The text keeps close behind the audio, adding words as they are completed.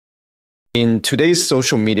In today's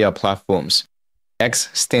social media platforms, X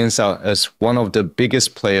stands out as one of the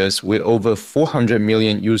biggest players with over 400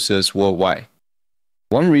 million users worldwide.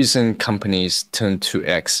 One reason companies turn to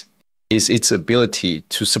X is its ability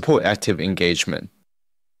to support active engagement.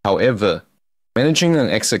 However, managing an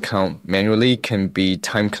X account manually can be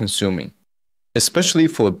time-consuming, especially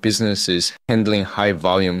for businesses handling high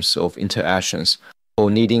volumes of interactions or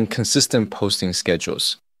needing consistent posting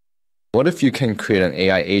schedules. What if you can create an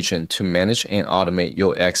AI agent to manage and automate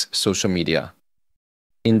your X social media?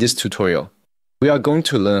 In this tutorial, we are going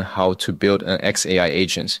to learn how to build an X AI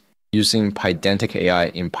agent using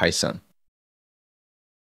PydanticAI in Python.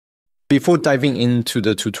 Before diving into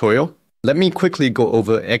the tutorial, let me quickly go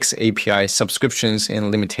over X API subscriptions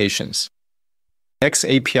and limitations. X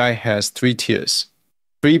API has 3 tiers: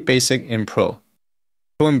 Free, Basic, and Pro.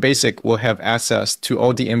 Pro and Basic will have access to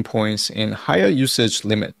all the endpoints and higher usage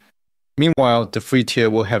limit. Meanwhile, the free tier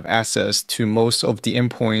will have access to most of the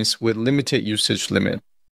endpoints with limited usage limit.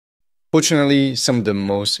 Fortunately, some of the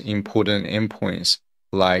most important endpoints,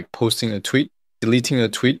 like posting a tweet, deleting a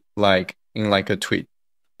tweet, like a tweet,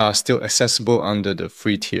 are still accessible under the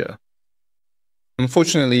free tier.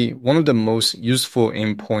 Unfortunately, one of the most useful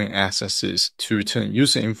endpoint accesses to return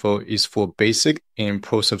user info is for Basic and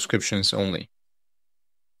Pro subscriptions only.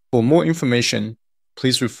 For more information,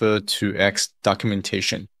 please refer to X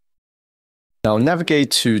documentation. Now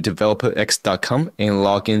navigate to developerx.com and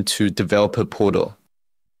log into Developer Portal.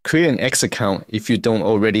 Create an X account if you don't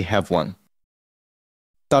already have one.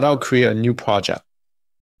 Start out, create a new project.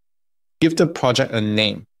 Give the project a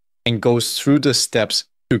name and go through the steps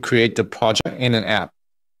to create the project and an app.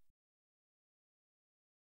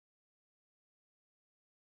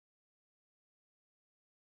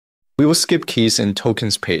 We will skip keys and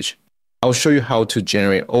tokens page. I'll show you how to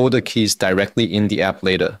generate all the keys directly in the app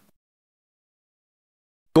later.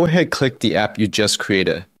 Go ahead, click the app you just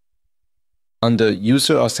created. Under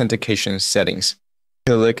User Authentication Settings,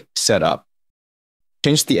 click Setup.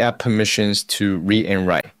 Change the app permissions to read and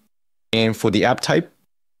write. And for the app type,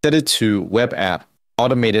 set it to Web App,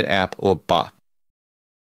 Automated App, or Bot.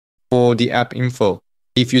 For the app info,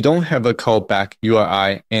 if you don't have a callback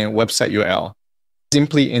URI and website URL,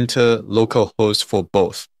 simply enter localhost for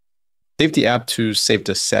both. Save the app to save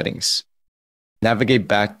the settings. Navigate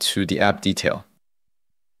back to the app detail.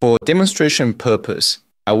 For demonstration purpose,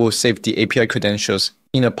 I will save the API credentials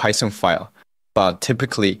in a Python file, but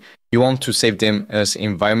typically you want to save them as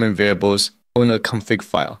environment variables or in a config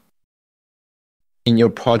file. In your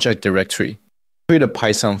project directory, create a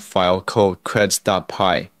Python file called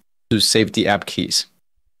creds.py to save the app keys.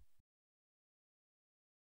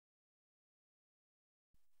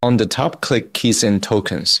 On the top, click Keys and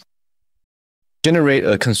Tokens. Generate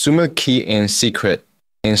a consumer key and secret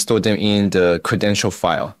and store them in the credential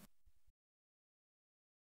file.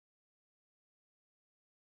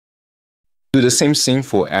 Do the same thing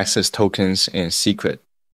for access tokens and secret.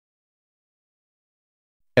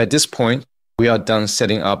 At this point, we are done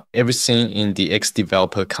setting up everything in the X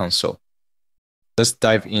Developer console. Let's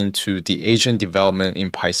dive into the agent development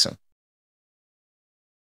in Python.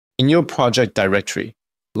 In your project directory,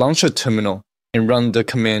 launch a terminal and run the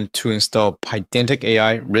command to install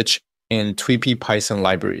PydanticAI Rich and Tweepy Python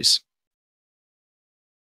libraries.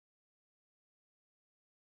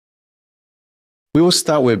 We will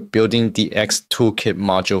start with building the X Toolkit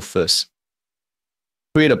module first.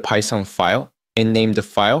 Create a Python file and name the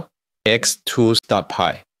file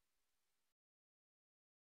xtools.py.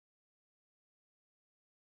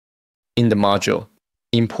 In the module,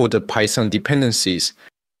 import the Python dependencies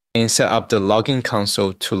and set up the logging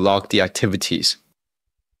console to log the activities.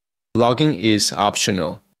 Logging is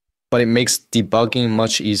optional, but it makes debugging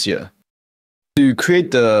much easier. To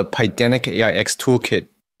create the PydanticAI X Toolkit,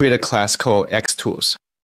 create a class called xtools.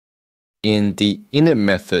 In the init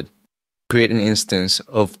method, create an instance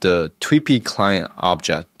of the Tweepy client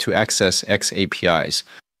object to access X APIs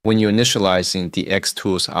when you're initializing the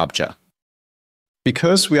xtools object.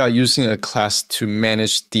 Because we are using a class to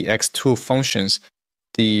manage the xtool functions,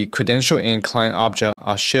 the credential and client object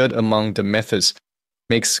are shared among the methods,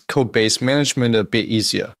 makes code-based management a bit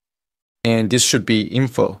easier. And this should be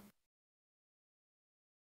info.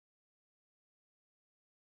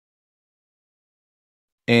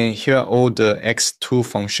 And here are all the xtool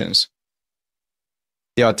functions.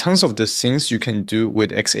 There are tons of the things you can do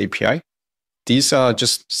with X API. These are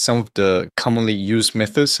just some of the commonly used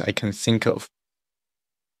methods I can think of.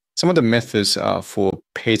 Some of the methods are for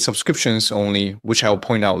paid subscriptions only, which I'll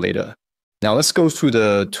point out later. Now let's go through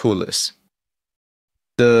the tool list.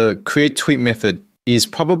 The create tweet method is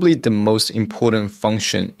probably the most important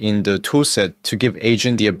function in the toolset to give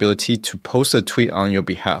agent the ability to post a tweet on your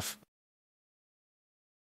behalf.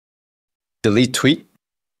 Delete tweet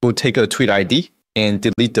will take a tweet ID and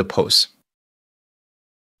delete the post.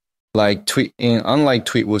 Like tweet and unlike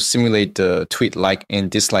tweet will simulate the tweet like and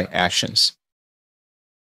dislike actions.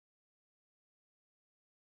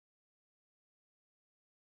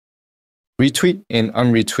 Retweet and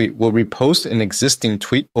unretweet will repost an existing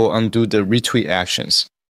tweet or undo the retweet actions.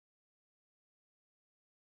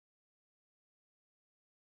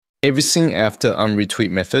 Everything after unretweet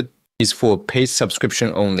method is for paid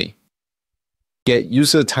subscription only. Get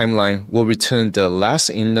user timeline will return the last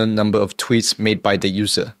inner number of tweets made by the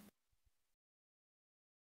user.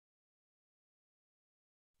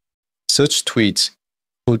 Search tweets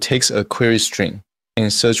will take a query string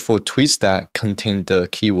and search for tweets that contain the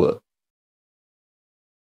keyword.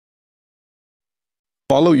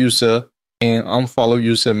 Follow user and unfollow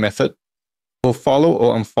user method will follow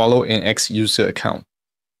or unfollow an ex-user account.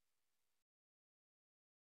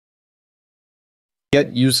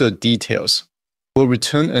 Get user details will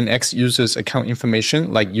return an ex-user's account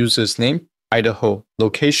information like user's name, Idaho,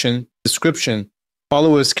 location, description,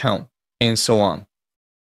 followers count, and so on.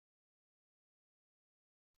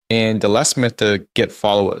 And the last method, get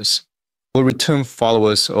followers, will return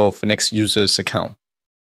followers of an ex-user's account.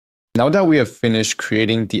 Now that we have finished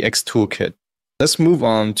creating the X toolkit, let's move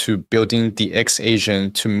on to building the X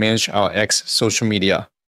agent to manage our X social media.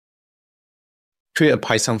 Create a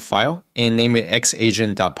Python file and name it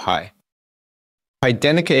xagent.py.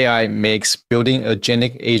 PydanticAI makes building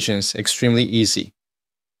agentic agents extremely easy.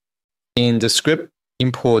 In the script,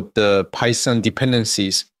 import the Python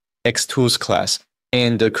dependencies, xtools class,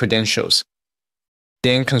 and the credentials.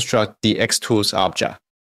 Then construct the xtools object.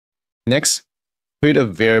 Next, create a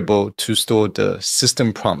variable to store the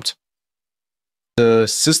system prompt. The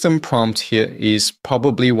system prompt here is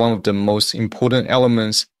probably one of the most important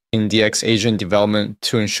elements in the X agent development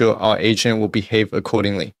to ensure our agent will behave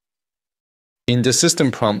accordingly. In the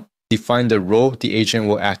system prompt, define the role the agent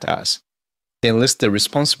will act as, then list the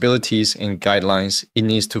responsibilities and guidelines it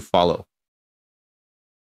needs to follow.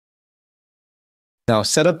 Now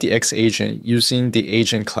set up the X agent using the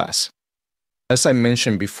agent class. As I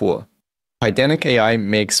mentioned before, PydanticAI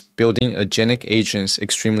makes building agentic agents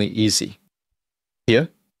extremely easy. Here,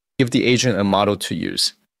 give the agent a model to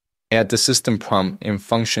use, add the system prompt and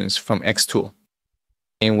functions from xtool,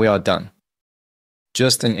 and we are done.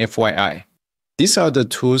 Just an FYI, these are the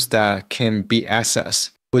tools that can be accessed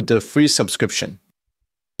with the free subscription.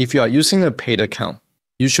 If you are using a paid account,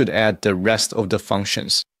 you should add the rest of the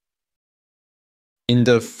functions. In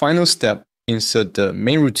the final step, insert the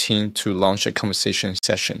main routine to launch a conversation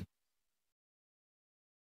session.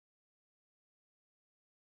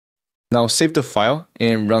 Now save the file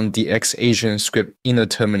and run the X agent script in a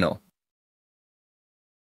terminal.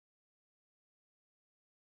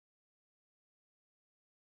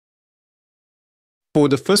 For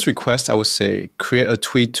the first request, I would say create a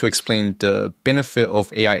tweet to explain the benefit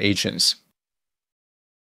of AI agents.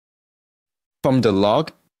 From the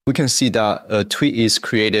log, we can see that a tweet is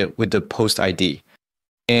created with the post ID.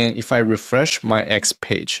 And if I refresh my X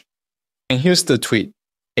page, and here's the tweet,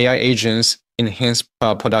 AI agents enhance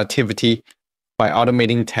productivity by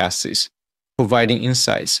automating tasks, providing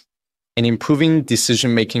insights, and improving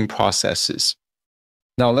decision-making processes.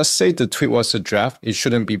 Now, let's say the tweet was a draft, it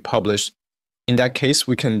shouldn't be published. In that case,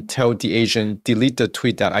 we can tell the agent, delete the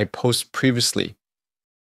tweet that I posted previously.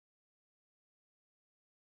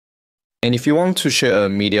 And if you want to share a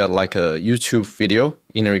media like a YouTube video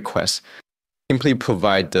in a request, simply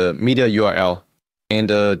provide the media URL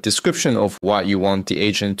and a description of what you want the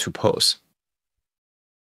agent to post.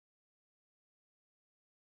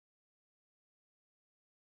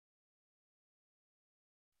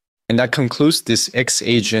 And that concludes this X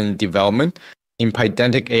agent development in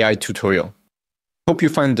PydanticAI tutorial. Hope you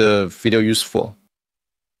find the video useful.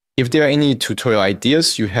 If there are any tutorial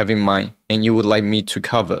ideas you have in mind and you would like me to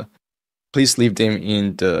cover, please leave them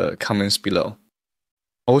in the comments below.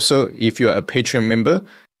 Also, if you are a Patreon member,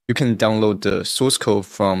 you can download the source code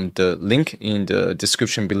from the link in the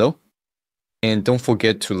description below. And don't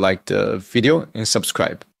forget to like the video and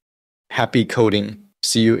subscribe. Happy coding.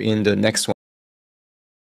 See you in the next one.